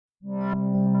Hi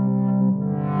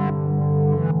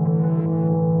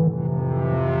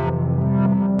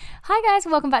guys,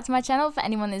 welcome back to my channel. For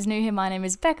anyone that's new here, my name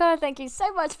is Becca. Thank you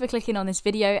so much for clicking on this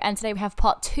video, and today we have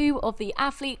part 2 of the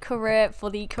athlete career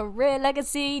for the career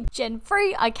legacy Gen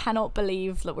 3. I cannot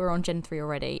believe that we're on Gen 3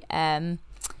 already.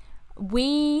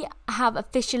 We have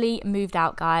officially moved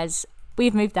out, guys.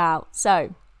 We've moved out.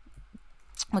 So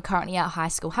we're currently at high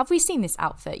school. Have we seen this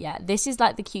outfit yet? This is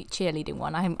like the cute cheerleading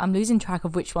one. I'm losing track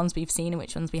of which ones we've seen and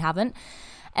which ones we haven't.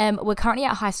 We're currently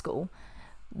at high school.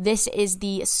 This is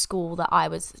the school that I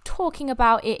was talking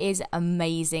about. It is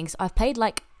amazing. So I've played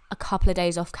like a couple of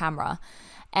days off camera.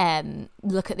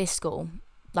 Look at this school.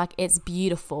 Like, it's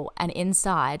beautiful. And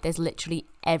inside, there's literally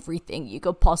everything you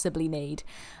could possibly need.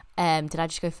 Did I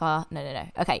just go far? No.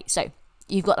 Okay, so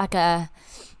you've got like a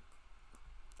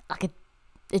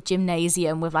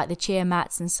gymnasium with like the cheer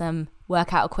mats and some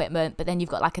workout equipment. But then you've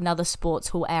got like another sports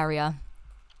hall area.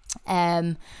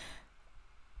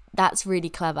 That's really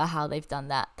clever how they've done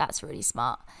that. That's really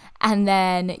smart. And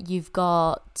then you've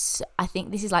got, I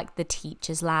think this is like the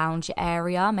teacher's lounge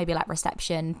area, maybe like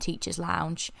reception, teacher's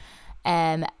lounge.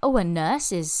 A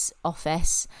nurse's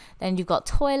office. Then you've got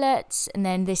toilets, and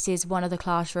then this is one of the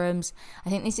classrooms. I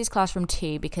think this is classroom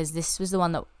 2 because this was the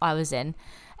one that I was in.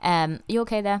 You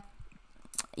okay there?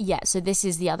 Yeah, so this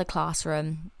is the other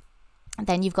classroom.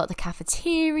 Then you've got the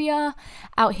cafeteria.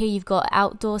 Out here you've got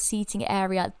outdoor seating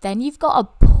area. Then you've got a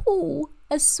pool,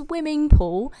 a swimming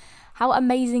pool. How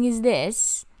amazing is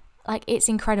this? Like, it's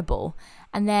incredible.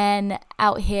 And then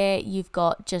out here you've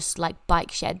got just like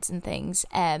bike sheds and things.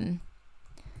 And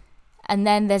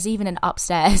then there's even an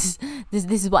upstairs. This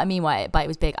is what I mean by it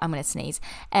was big. I'm gonna sneeze.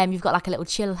 You've got like a little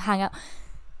chill hangout.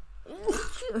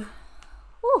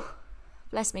 Whew,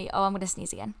 bless me. Oh, I'm gonna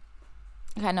sneeze again.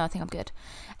 Okay, no, I think I'm good.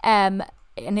 And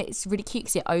it's really cute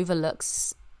because it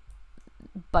overlooks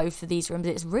both of these rooms.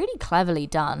 It's really cleverly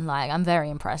done. Like, I'm very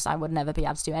impressed. I would never be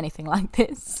able to do anything like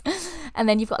this. And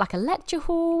then you've got like a lecture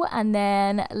hall, and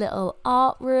then a little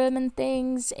art room and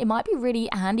things. It might be really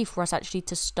handy for us actually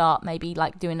to start maybe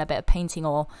like doing a bit of painting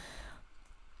or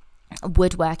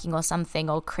woodworking or something,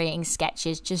 or creating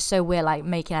sketches, just so we're like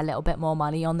making a little bit more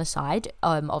money on the side,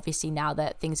 obviously now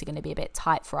that things are going to be a bit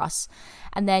tight for us.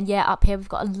 And then yeah, up here we've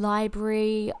got a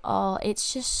library. Oh,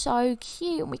 it's just so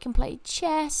cute, and we can play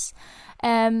chess.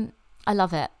 I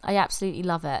love it. I absolutely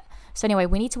love it. So anyway,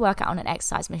 we need to work out on an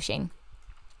exercise machine.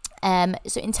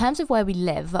 So in terms of where we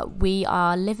live, we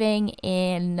are living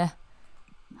in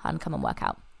come and work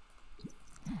out.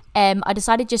 I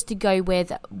decided just to go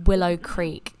with Willow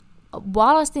Creek.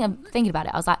 While I was thinking about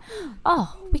it, I was like,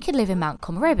 oh, we could live in Mount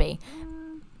Comarebi.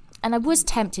 And I was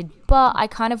tempted, but I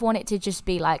kind of want it to just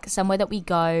be like somewhere that we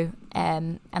go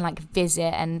and like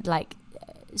visit, and like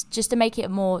just to make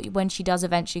it more, when she does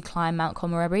eventually climb Mount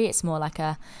Comarebi, it's more like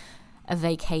a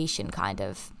vacation kind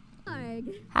of.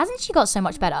 Hasn't she got so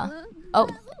much better? Oh,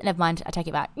 never mind. I take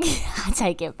it back. I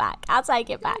take it back.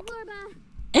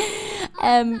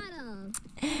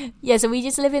 Yeah, so we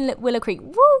just live in Willow Creek.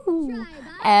 Woo!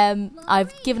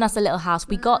 I've given us a little house.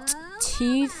 We got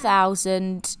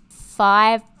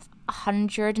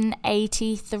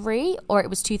 2,583, or it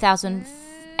was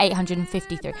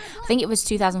 2,853. I think it was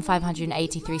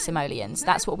 2,583 simoleons.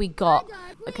 That's what we got.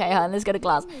 Okay, let's get a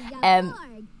glass.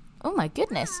 Oh my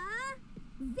goodness.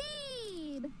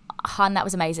 Hun, that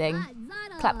was amazing.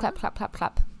 Clap, clap, clap, clap,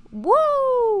 clap.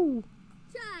 Woo!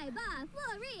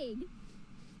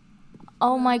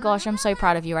 Oh my gosh, I'm so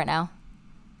proud of you right now.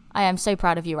 I am so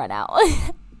proud of you right now.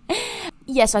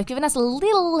 Yeah, so I've given us a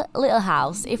little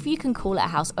house, if you can call it a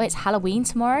house. Oh, it's Halloween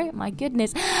tomorrow? My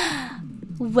goodness.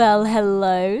 Well,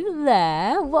 hello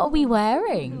there. What are we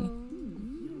wearing?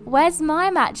 Where's my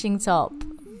matching top?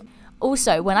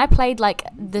 Also, when I played like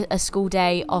a school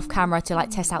day off camera to like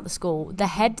test out the school,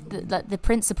 the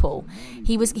principal,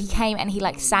 he came and he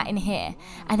like sat in here,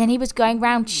 and then he was going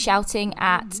around shouted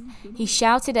at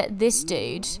this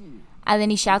dude, and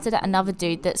then he shouted at another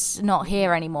dude that's not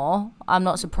here anymore. I'm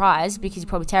not surprised because he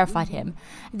probably terrified him.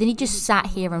 And then he just sat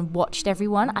here and watched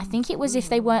everyone. I think it was if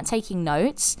they weren't taking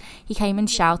notes, he came and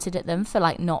shouted at them for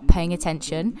like not paying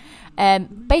attention.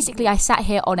 Basically, I sat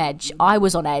here on edge. I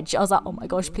was on edge. I was like, oh my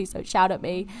gosh, please don't shout at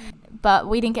me. But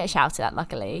we didn't get shouted at,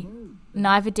 luckily.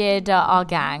 Neither did our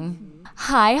gang.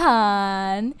 Hi,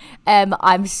 hun.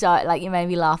 I'm so, like, it made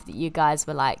me laugh that you guys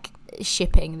were like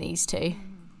shipping these two.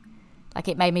 Like,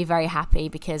 it made me very happy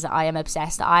because I am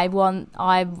obsessed. I want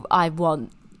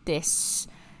this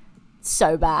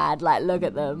so bad. Like, look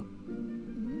at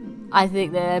them. I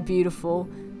think they're beautiful.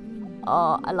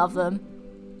 Oh, I love them.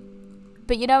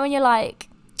 But you know when you're like,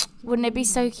 Wouldn't it be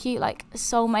so cute? Like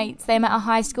soulmates, they met at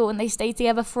high school and they stay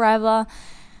together forever.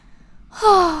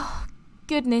 Oh,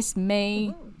 goodness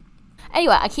me.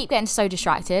 Anyway, I keep getting so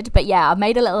distracted, but yeah, I've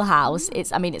made a little house.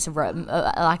 It's a room,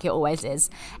 like it always is.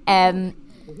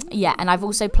 Yeah, and I've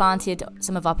also planted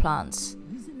some of our plants.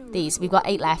 We've got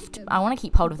 8 left. I want to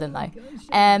keep hold of them though.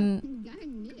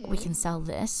 We can sell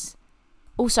this.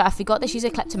 Also, I forgot that she's a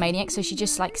kleptomaniac, so she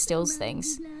just like steals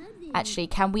things. Actually,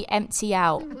 can we empty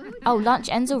out? Oh, lunch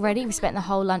ends already. We spent the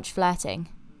whole lunch flirting.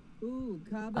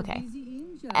 Okay.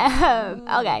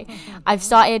 Okay. I've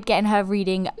started getting her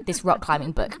reading this rock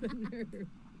climbing book.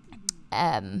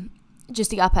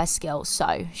 Just to get up her skills. So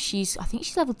I think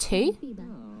she's level 2.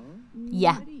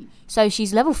 Yeah. So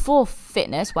she's level 4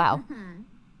 fitness. Wow.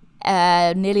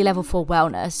 Nearly level 4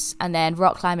 wellness, and then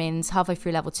rock climbing's halfway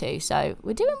through level 2. So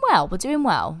we're doing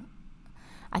well.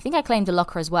 I think I claimed a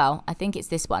locker as well. I think it's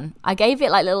this one. I gave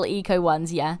it like little eco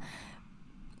ones, yeah.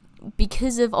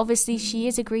 Because of, obviously, she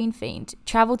is a green fiend.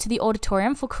 Travel to the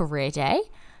auditorium for career day.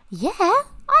 Yeah, I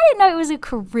didn't know it was a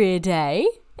career day.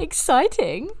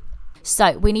 Exciting.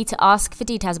 So we need to ask for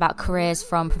details about careers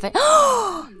from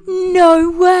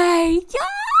no way. Yeah.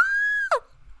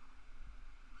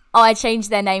 Oh, I changed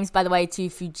their names, by the way, to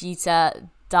Fujita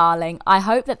Darling. I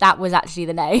hope that was actually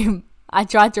the name. I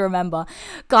tried to remember.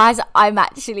 Guys, I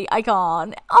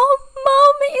can't. Oh,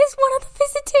 Mum, it is one of the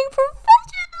visiting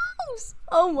professionals.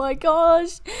 Oh my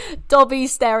gosh.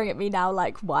 Dobby's staring at me now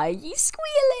like, why are you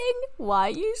squealing?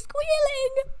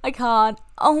 I can't.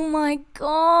 Oh my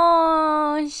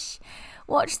gosh.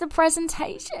 Watch the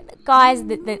presentation. Guys,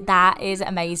 that is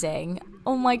amazing.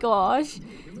 Oh my gosh.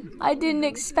 I didn't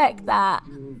expect that.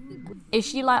 Is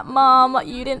she like, Mum,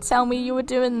 you didn't tell me you were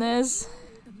doing this?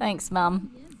 Thanks,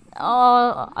 Mum.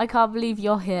 Oh, I can't believe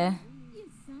you're here.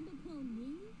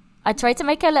 I tried to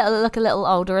make her look a little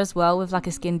older as well with like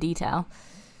a skin detail.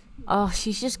 Oh,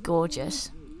 she's just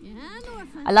gorgeous.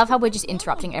 I love how we're just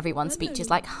interrupting everyone's speeches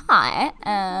like, hi,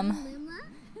 can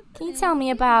you tell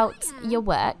me about your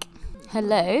work?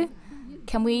 Hello?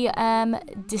 Can we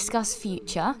discuss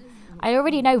future? I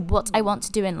already know what I want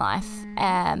to do in life.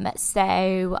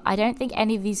 So I don't think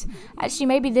any of these... Actually,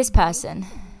 maybe this person.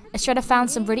 Estrella found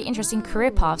some really interesting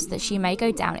career paths that she may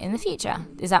go down in the future.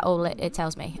 Is that all it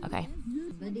tells me? Okay.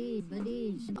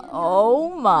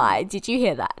 Oh my, did you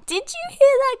hear that? Did you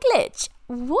hear that glitch?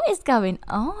 What is going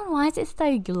on? Why is it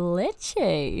so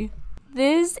glitchy?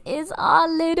 This is our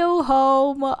little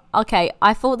home. Okay,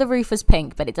 I thought the roof was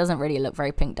pink, but it doesn't really look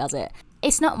very pink, does it?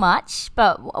 It's not much,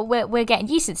 but we're getting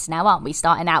used to this now, aren't we?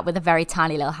 Starting out with a very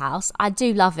tiny little house. I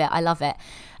do love it. I love it.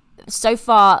 So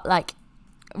far, like,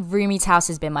 Rumi's house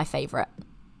has been my favourite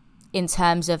in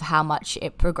terms of how much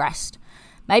it progressed.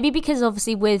 Maybe because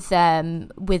obviously with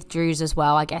Drew's as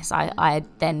well, I guess I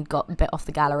then got a bit off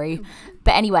the gallery.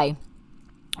 But anyway,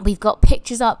 we've got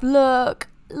pictures up. Look,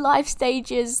 life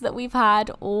stages that we've had,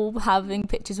 all having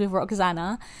pictures with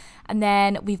Roxana. And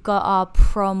then we've got our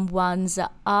prom ones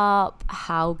up.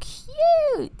 How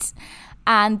cute.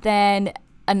 And then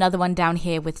another one down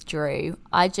here with Drew.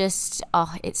 It's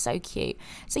so cute.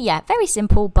 So yeah, very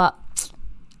simple, but...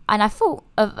 And I thought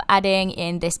of adding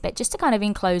in this bit just to kind of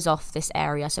enclose off this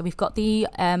area. So we've got the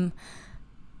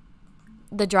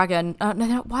dragon...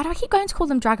 no, why do I keep going to call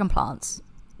them dragon plants?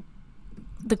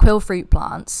 The quill fruit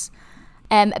plants.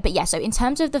 But yeah, so in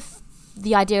terms of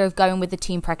the idea of going with the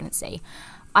teen pregnancy,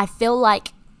 I feel like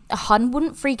Hun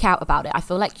wouldn't freak out about it. I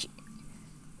feel like...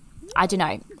 I don't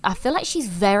know. I feel like she's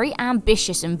very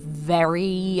ambitious and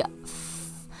very...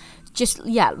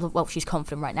 she's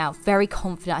confident right now. Very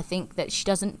confident. I think that she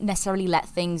doesn't necessarily let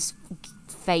things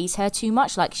phase her too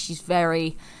much. Like, she's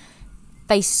very...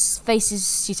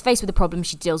 she's faced with a problem,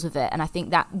 she deals with it. And I think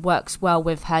that works well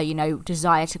with her,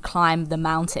 desire to climb the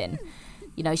mountain.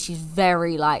 She's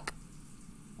very,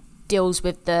 deals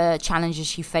with the challenges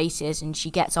she faces and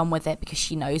she gets on with it because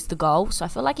she knows the goal. So I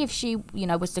feel like if she,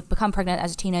 was to become pregnant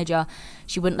as a teenager,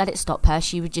 she wouldn't let it stop her.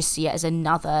 She would just see it as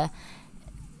another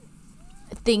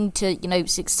thing to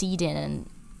succeed in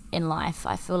life.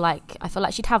 I feel like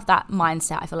she'd have that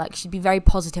mindset. I feel like she'd be very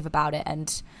positive about it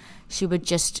and she would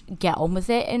just get on with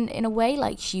it in a way.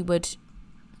 Like she would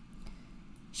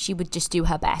just do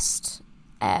her best.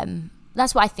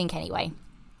 That's what I think anyway.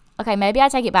 Okay, maybe I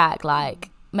take it back.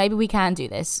 Maybe we can do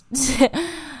this.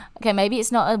 Okay, maybe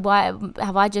it's not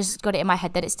have I just got it in my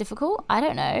head that it's difficult? I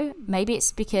don't know. Maybe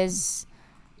it's because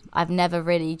I've never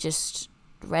really just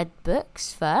read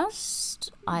books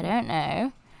first. I don't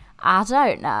know.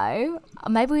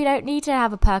 Maybe we don't need to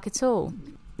have a perk at all.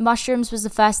 Mushrooms was the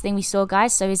first thing we saw,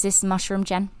 guys. So is this mushroom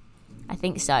gen? I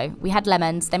think so. We had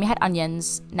lemons, then we had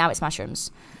onions. Now it's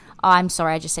mushrooms. Oh, I'm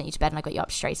sorry, I just sent you to bed and I got you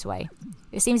up straight away.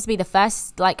 It seems to be the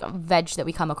first, like, veg that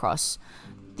we come across.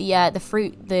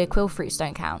 The quill fruits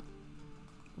don't count.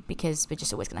 Because we're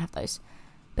just always going to have those.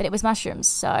 But it was mushrooms,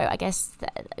 so I guess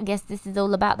this is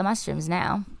all about the mushrooms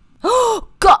now. Oh,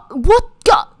 God, what?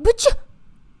 God, would you...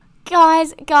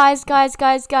 Guys,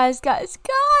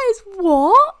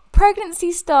 what?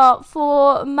 Pregnancy start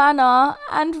for Mana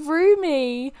and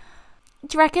Rumi.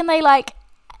 Do you reckon they, like,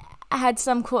 had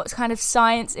some kind of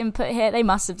science input here? They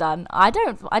must have done. I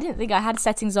didn't think I had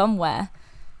settings on where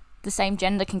the same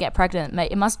gender can get pregnant.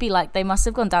 It must be like they must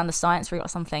have gone down the science route or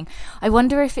something. I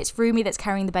wonder if it's Rumi that's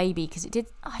carrying the baby, because it did.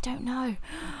 I don't know.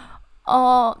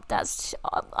 Oh, that's.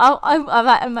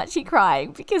 I'm actually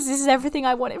crying because this is everything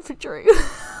I wanted for Drew.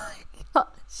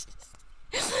 Gosh.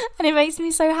 And it makes me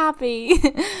so happy.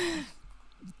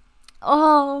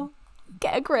 Oh,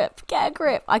 get a grip.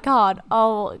 I can't.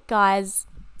 Oh, guys,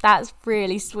 that's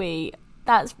really sweet.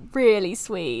 Oh,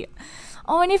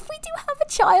 and if we do have a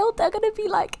child, they're going to be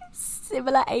like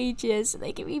similar ages.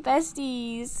 They can be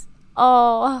besties.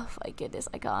 Oh, my goodness,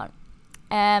 I can't.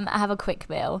 I have a quick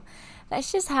meal.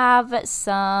 Let's just have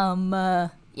some,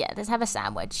 let's have a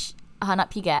sandwich.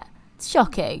 Up you get. It's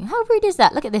shocking. How rude is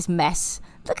that? Look at this mess.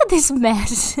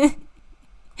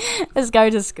 Let's go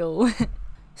to school.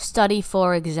 Study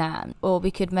for exam. Or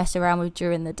we could mess around with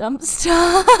Drew in the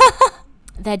dumpster.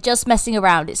 They're just messing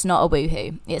around. It's not a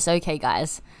woohoo. It's okay,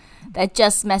 guys. They're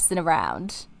just messing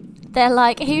around. They're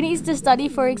like, who needs to study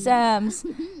for exams?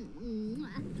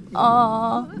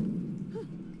 Oh.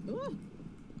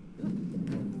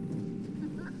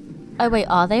 Oh wait,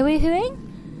 are they woohooing?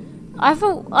 I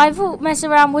thought mess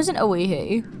around wasn't a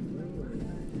woohoo.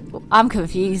 I'm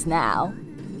confused now.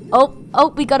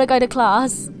 Oh, we gotta go to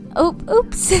class.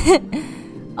 Oops.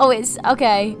 Oh, it's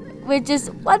okay. We're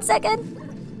just 1 second.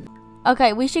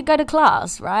 Okay, we should go to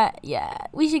class, right? Yeah,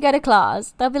 we should go to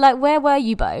class. They'll be like, where were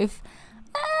you both?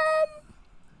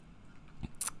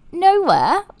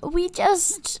 Nowhere. We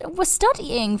just were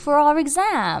studying for our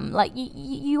exam. Like,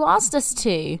 you asked us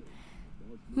to.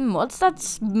 What's that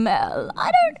smell?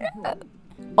 I don't know.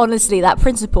 Honestly, that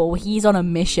principal, he's on a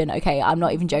mission, okay? I'm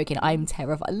not even joking. I'm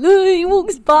terrified. Look, he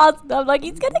walks past and I'm like,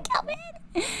 he's gonna come in.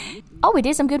 Oh, we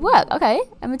did some good work. Okay.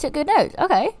 And we took good notes.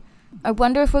 Okay. I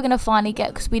wonder if we're going to finally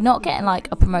get... Because we're not getting, like,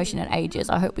 a promotion in ages.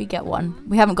 I hope we get one.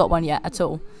 We haven't got one yet at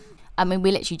all. I mean,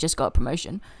 we literally just got a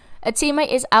promotion. A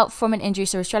teammate is out from an injury,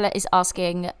 so Estrella is asked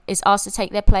to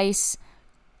take their place.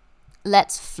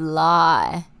 Let's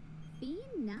fly.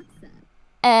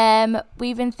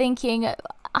 We've been thinking...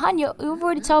 Han, you've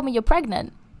already told me you're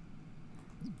pregnant.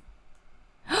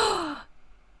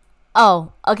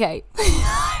 Oh, okay.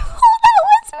 I thought that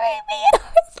was Ruby, and I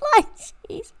was like,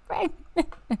 she's pregnant.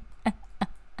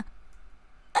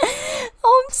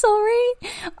 Oh, I'm sorry.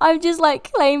 I've just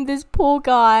like claimed this poor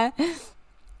guy.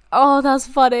 Oh, that's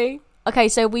funny. Okay,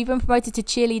 so we've been promoted to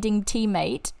cheerleading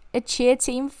teammate. A cheer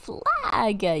team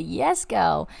flag. Yes,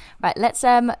 girl. Right, let's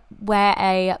wear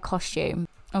a costume.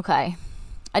 Okay.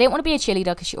 I didn't want to be a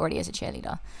cheerleader because she already is a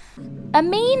cheerleader. A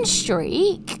mean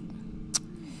streak?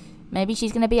 Maybe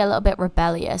she's going to be a little bit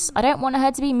rebellious. I don't want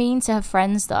her to be mean to her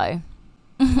friends, though.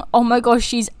 Oh my gosh,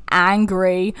 she's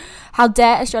angry. How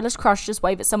dare Estrella's crush just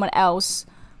wave at someone else?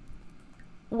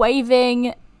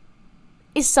 Waving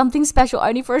is something special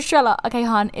only for Estrella. Okay,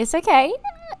 hon, it's okay.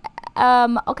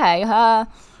 Okay,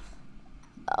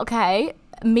 okay.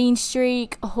 Mean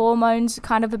streak, hormones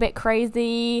kind of a bit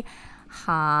crazy.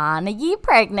 Hon, are you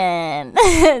pregnant?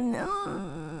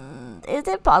 Is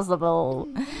it possible?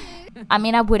 I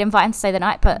mean, I would invite him to stay the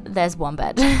night, but there's one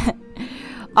bed.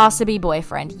 Ask to be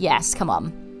boyfriend. Yes, come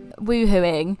on.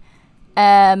 Woohooing.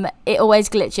 It always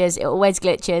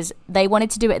glitches. They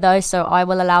wanted to do it though, so I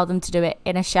will allow them to do it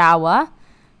in a shower.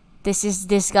 This is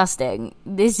disgusting.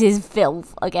 This is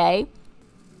filth, okay?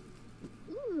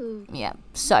 Yeah,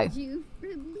 so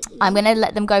I'm gonna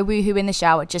let them go woohoo in the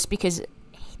shower just because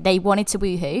they wanted to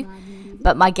woohoo,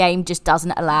 but my game just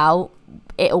doesn't allow.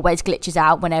 It always glitches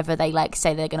out whenever they like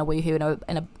say they're gonna woohoo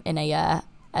in a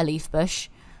leaf bush.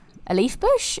 A leaf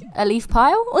bush? A leaf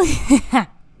pile?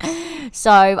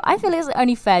 So I feel it's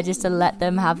only fair just to let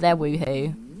them have their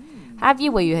woohoo. Have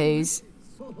your woohoos.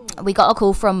 We got a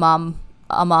call from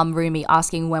our mum Rumi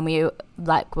asking when we're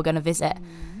gonna visit.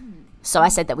 So I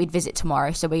said that we'd visit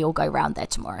tomorrow, so we all go round there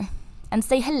tomorrow and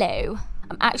say hello.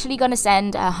 I'm actually gonna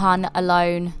send Han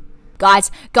alone.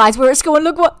 Guys, we're at school and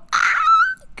look what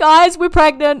guys, we're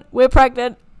pregnant.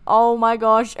 Oh my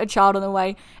gosh, a child on the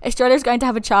way. Estrella's going to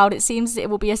have a child. It seems it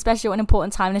will be a special and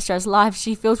important time in Estrella's life.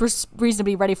 She feels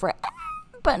reasonably ready for it,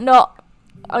 but not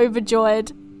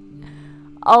overjoyed.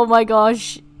 Oh my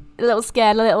gosh. little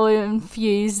scared, a little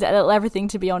confused, a little everything,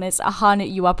 to be honest. Hun,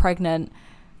 you are pregnant.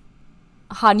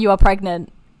 Hun, you are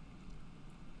pregnant.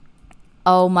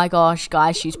 Oh my gosh,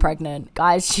 guys, she's pregnant.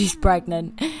 Guys, she's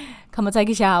pregnant. Come and take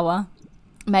a shower.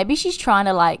 Maybe she's trying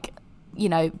to, like, you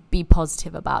know, be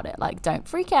positive about it. Like, don't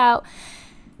freak out.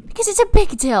 Because it's a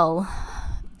big deal.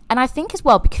 And I think as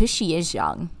well, because she is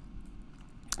young,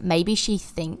 maybe she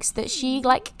thinks that she,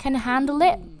 like, can handle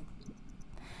it,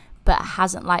 but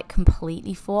hasn't, like,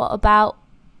 completely thought about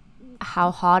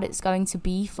how hard it's going to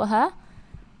be for her.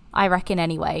 I reckon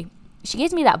anyway. She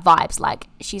gives me that vibes, like,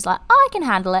 she's like, oh, I can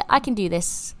handle it, I can do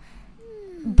this.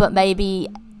 But maybe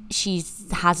she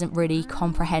hasn't really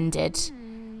comprehended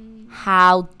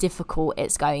how difficult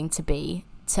it's going to be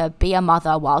a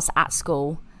mother whilst at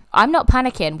school. I'm not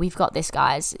panicking. We've got this,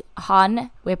 guys. Hun,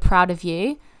 we're proud of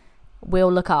you.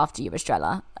 We'll look after you,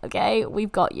 Estrella. Okay,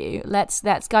 we've got you. Let's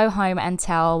go home and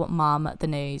tell Mum the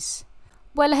news.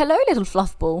 Well, hello, little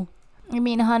fluffball. I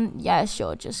mean, hun, yeah,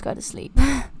 sure, just go to sleep.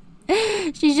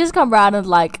 She's just come round and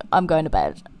like, I'm going to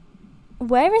bed.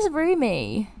 Where is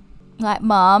Rumi? Like,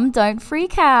 Mum, don't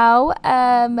freak out.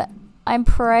 I'm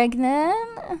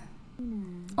pregnant.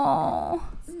 Oh.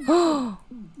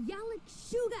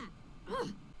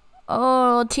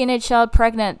 Oh, teenage child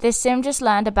pregnant. This sim just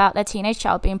learned about their teenage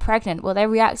child being pregnant. Will they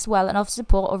react well and offer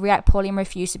support, or react poorly and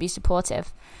refuse to be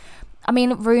supportive? I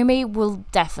mean, Rumi will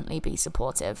definitely be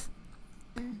supportive.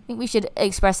 I think we should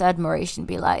express admiration,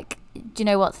 be like, do you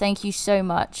know what, thank you so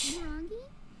much.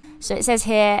 So it says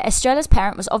here, Estrella's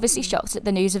parent was obviously shocked at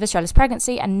the news of Estrella's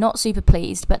pregnancy and not super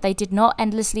pleased, but they did not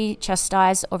endlessly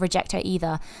chastise or reject her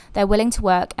either. They're willing to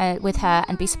work with her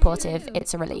and be supportive.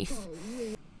 It's a relief.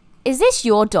 Is this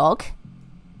your dog?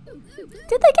 Did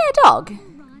they get a dog?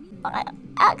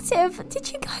 Active,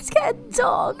 did you guys get a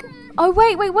dog? Oh,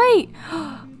 wait.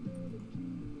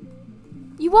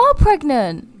 You are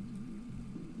pregnant.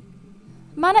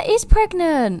 Mana is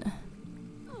pregnant.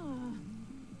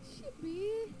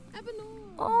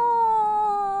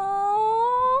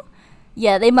 Oh.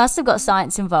 Yeah, they must have got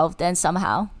science involved then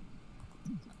somehow.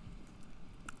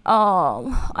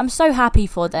 Oh, I'm so happy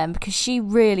for them because she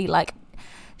really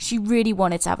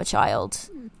wanted to have a child.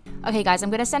 Okay, guys,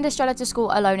 I'm going to send Estrella to school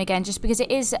alone again just because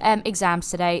it is exams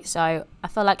today. So I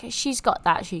feel like she's got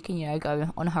that. She can, you know,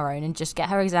 go on her own and just get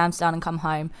her exams done and come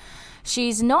home.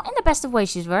 She's not in the best of ways.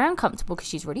 She's very uncomfortable because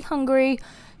she's really hungry.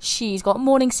 She's got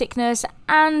morning sickness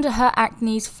and her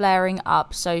acne's flaring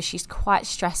up. So she's quite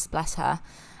stressed, bless her.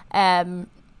 I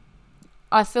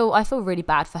feel really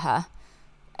bad for her.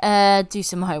 Do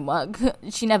some homework.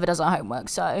 She never does her homework,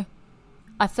 so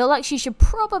I feel like she should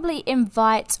probably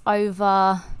invite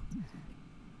over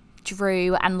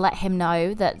Drew and let him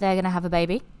know that they're going to have a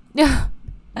baby.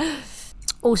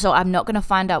 Also, I'm not going to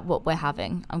find out what we're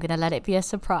having. I'm going to let it be a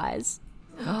surprise.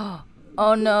 Oh,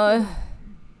 no.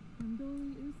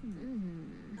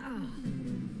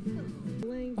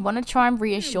 I want to try and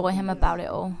reassure him about it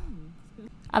all.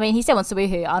 I mean, he still wants to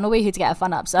woohoo. I want to woohoo to get her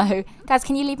fun up. So, guys,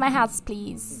 can you leave my house,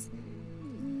 please?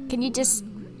 Can you just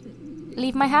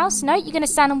leave my house? No, you're going to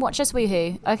stand and watch us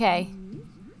woohoo. Okay.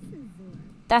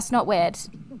 That's not weird.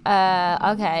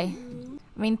 Okay. I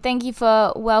mean, thank you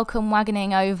for welcome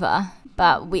wagoning over.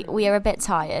 But we are a bit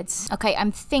tired. Okay,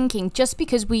 I'm thinking, just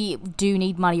because we do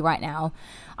need money right now,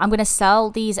 I'm going to sell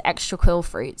these extra quill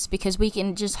fruits because we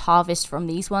can just harvest from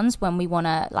these ones when we want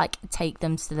to, like, take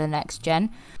them to the next gen.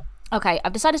 Okay,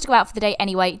 I've decided to go out for the day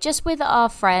anyway, just with our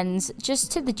friends,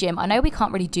 just to the gym. I know we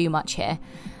can't really do much here.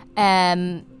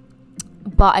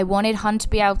 But I wanted Hun to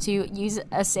be able to use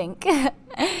a sink.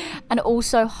 And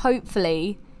also,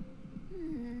 hopefully,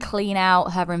 clean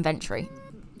out her inventory.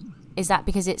 Is that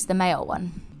because it's the male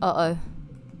one? Uh-oh.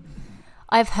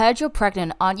 I've heard you're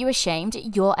pregnant. Aren't you ashamed?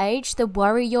 At your age, the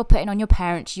worry you're putting on your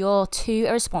parents, you're too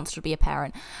irresponsible to be a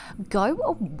parent. Go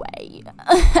away.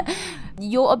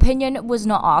 Your opinion was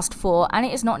not asked for, and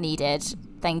it is not needed.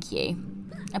 Thank you.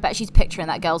 I bet she's picturing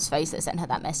that girl's face that sent her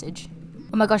that message.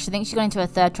 Oh my gosh, I think she's going into her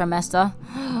third trimester.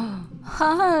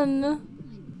 Hun.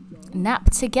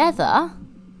 Nap together?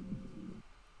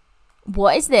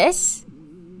 What is this?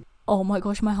 Oh my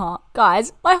gosh, my heart.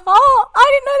 Guys, my heart!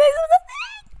 I didn't know this was a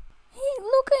thing!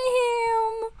 Look at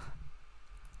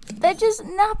him! They're just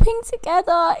napping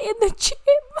together in the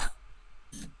gym.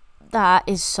 That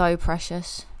is so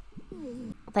precious.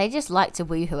 They just like to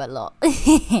woohoo a lot.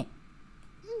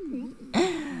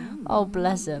 Oh,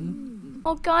 bless them.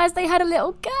 Oh, guys, they had a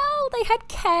little girl. They had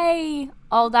Kay.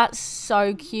 Oh, that's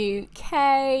so cute.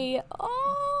 Kay.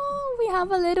 Oh, we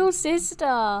have a little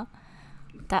sister.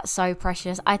 That's so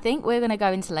precious. I think we're going to go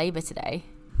into labour today.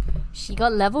 She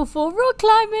got level 4 rock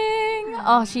climbing.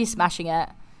 Oh, she's smashing it.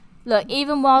 Look,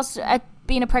 even whilst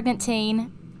being a pregnant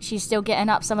teen, she's still getting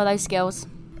up some of those skills.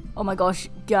 Oh my gosh,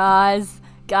 guys,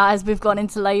 we've gone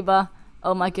into labor.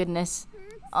 Oh my goodness.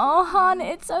 Oh, hon,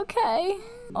 it's okay.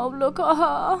 Oh, look at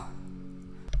her.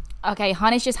 Okay,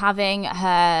 hon is just having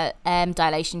her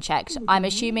dilation checked. I'm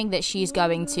assuming that she's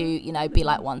going to, you know, be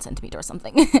like 1 centimeter or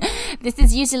something. This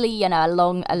is usually, you know,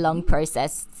 a long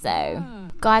process. So,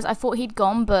 guys, I thought he'd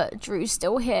gone, but Drew's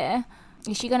still here.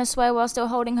 Is she gonna swear while still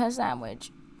holding her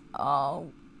sandwich?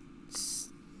 Oh,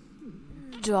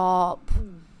 stop.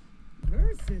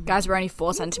 Guys, we're only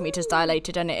 4 centimeters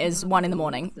dilated, and it is 1 in the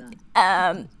morning.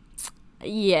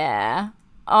 Yeah.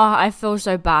 Oh, I feel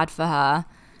so bad for her.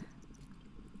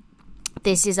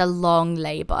 This is a long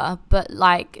labor, but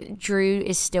like Drew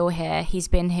is still here. He's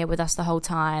been here with us the whole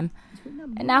time.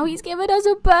 And now he's giving us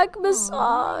a back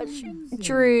massage.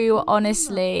 Drew,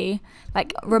 honestly.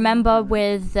 Like, remember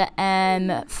with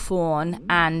Fawn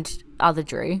and other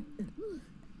Drew?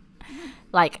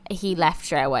 Like, he left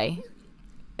straight away.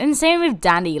 And same with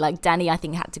Danny. Like, Danny, I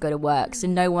think, had to go to work, so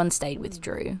no one stayed with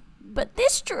Drew. But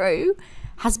this Drew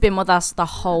has been with us the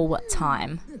whole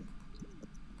time.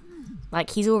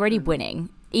 Like, he's already winning.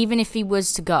 Even if he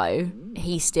was to go,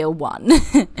 he still won.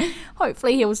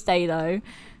 Hopefully he'll stay, though.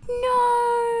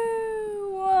 No!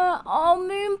 Oh,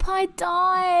 Moon Pie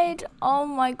died. Oh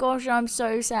my gosh, I'm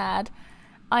so sad.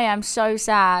 I am so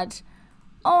sad.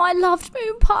 Oh, I loved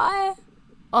Moon Pie.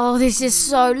 Oh, this is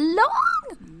so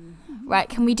long. Right,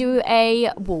 can we do a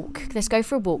walk? Let's go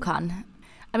for a walk, hun.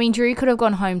 I mean, Drew could have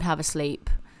gone home to have a sleep.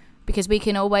 Because we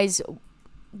can always...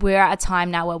 We're at a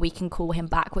time now where we can call him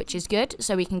back, which is good.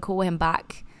 So we can call him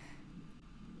back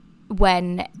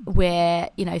when we're,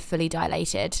 you know, fully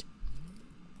dilated.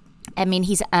 I mean,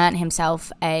 he's earned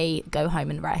himself a go home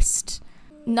and rest.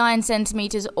 9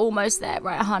 centimeters, almost there.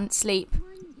 Right, hun, sleep.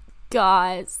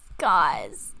 Guys,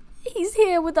 he's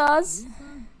here with us.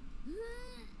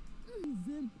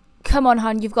 Come on,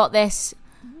 hun, you've got this.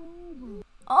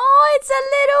 Oh, it's a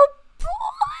little boy.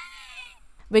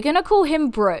 We're going to call him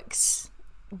Brooks.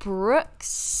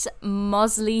 Brooks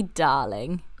Mosley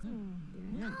Darling.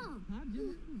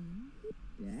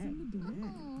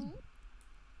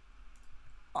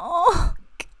 Oh,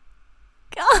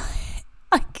 God.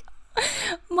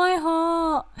 My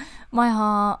heart.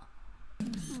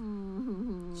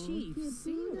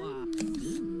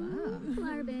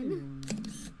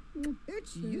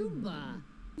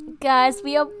 Guys,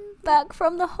 we are back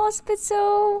from the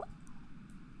hospital.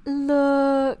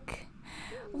 Look.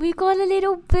 We got a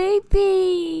little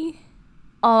baby.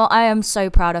 Oh, I am so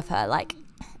proud of her. Like,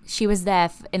 she was there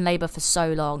in labor for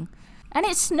so long. And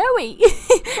it's snowy.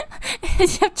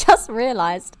 I've just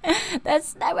realised. There's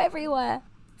snow everywhere.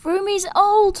 Rumi's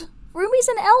old. Rumi's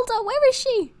an elder. Where is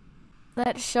she?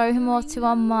 Let's show him off to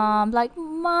our mom. Like,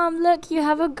 Mom, look, you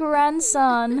have a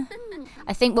grandson.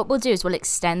 I think what we'll do is we'll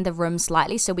extend the room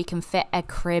slightly so we can fit a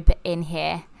crib in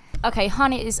here. Okay,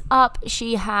 Honey is up.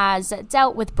 She has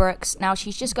dealt with Brooks. Now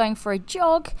she's just going for a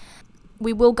jog.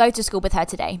 We will go to school with her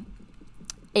today.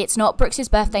 It's not Brooks'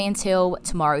 birthday until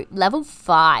tomorrow. Level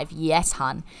 5. Yes,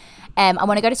 hun. I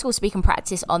want to go to school so we can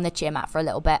practice on the cheer mat for a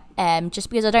little bit.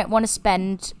 Just because I don't want to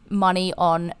spend money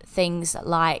on things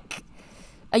like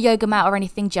a yoga mat or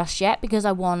anything just yet. Because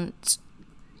I want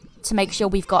to make sure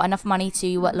we've got enough money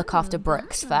to look after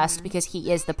Brooks first. Because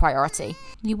he is the priority.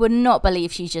 You would not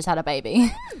believe she's just had a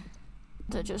baby.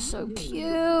 They're just so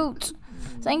cute.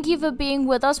 Thank you for being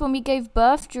with us when we gave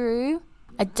birth, Drew.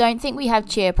 I don't think we have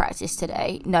cheer practice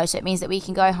today. No, so it means that we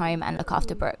can go home and look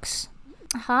after Brooks.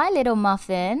 Hi, little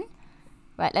muffin.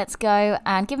 Right, let's go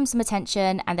and give him some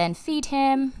attention and then feed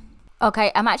him.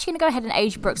 Okay, I'm actually going to go ahead and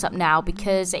age Brooks up now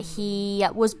because he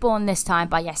was born this time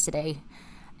by yesterday.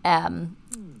 And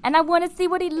I want to see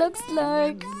what he looks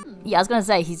like. Yeah, I was going to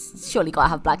say, he's surely got to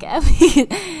have black hair.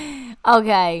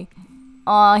 Okay.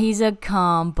 Oh, he's a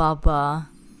calm bubba.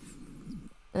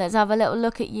 Let's have a little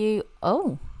look at you.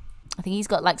 Oh, I think he's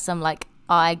got like some like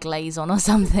eye glaze on or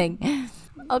something.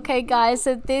 Okay, guys,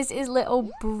 so this is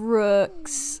little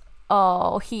Brooks.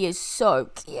 Oh, he is so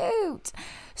cute.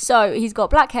 So he's got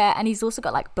black hair and he's also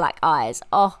got like black eyes.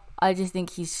 Oh, I just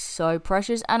think he's so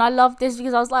precious. And I love this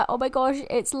because I was like, oh my gosh,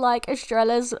 it's like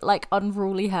Estrella's like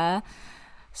unruly hair.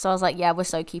 So I was like, yeah, we're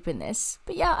so keeping this.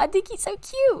 But yeah, I think he's so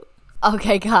cute.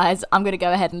 Okay, guys, I'm going to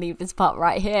go ahead and leave this part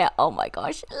right here. Oh my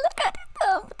gosh, look at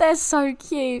them. They're so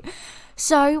cute.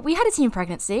 So we had a teen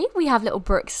pregnancy. We have little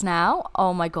Brooks now.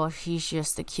 Oh my gosh, he's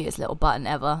just the cutest little button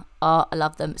ever. Oh, I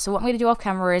love them. So what I'm going to do off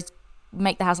camera is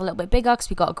make the house a little bit bigger because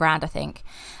we got $1,000, I think.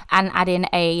 And add in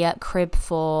a crib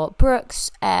for Brooks.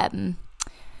 And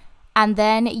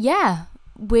then, yeah,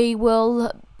 we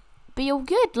will be all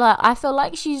good. Like, I feel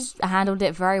like she's handled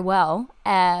it very well.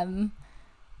 I'm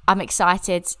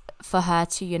excited for her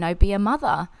to, you know, be a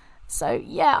mother. So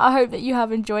yeah, I hope that you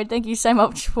have enjoyed. Thank you so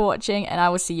much for watching, and I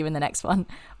will see you in the next one.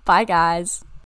 Bye guys.